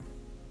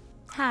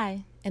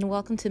Hi, and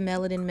welcome to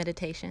Melanin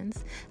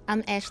Meditations.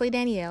 I'm Ashley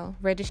Danielle,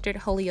 registered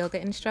Holy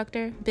Yoga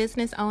instructor,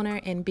 business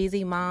owner, and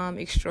busy mom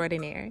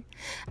extraordinaire.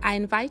 I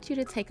invite you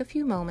to take a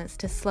few moments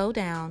to slow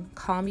down,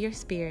 calm your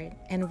spirit,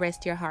 and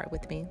rest your heart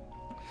with me.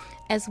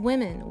 As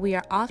women, we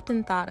are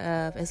often thought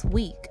of as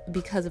weak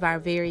because of our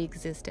very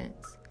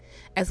existence.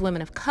 As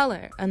women of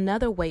color,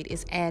 another weight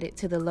is added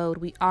to the load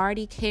we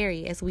already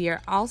carry, as we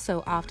are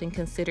also often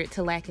considered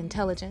to lack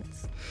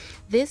intelligence.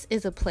 This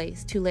is a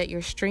place to let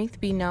your strength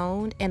be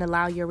known and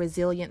allow your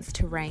resilience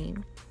to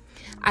reign.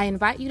 I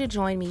invite you to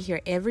join me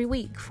here every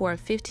week for a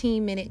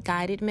 15-minute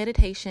guided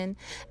meditation,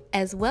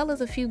 as well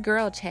as a few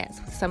girl chats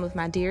with some of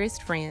my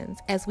dearest friends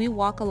as we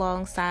walk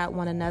alongside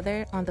one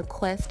another on the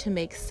quest to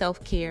make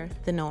self-care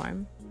the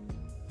norm.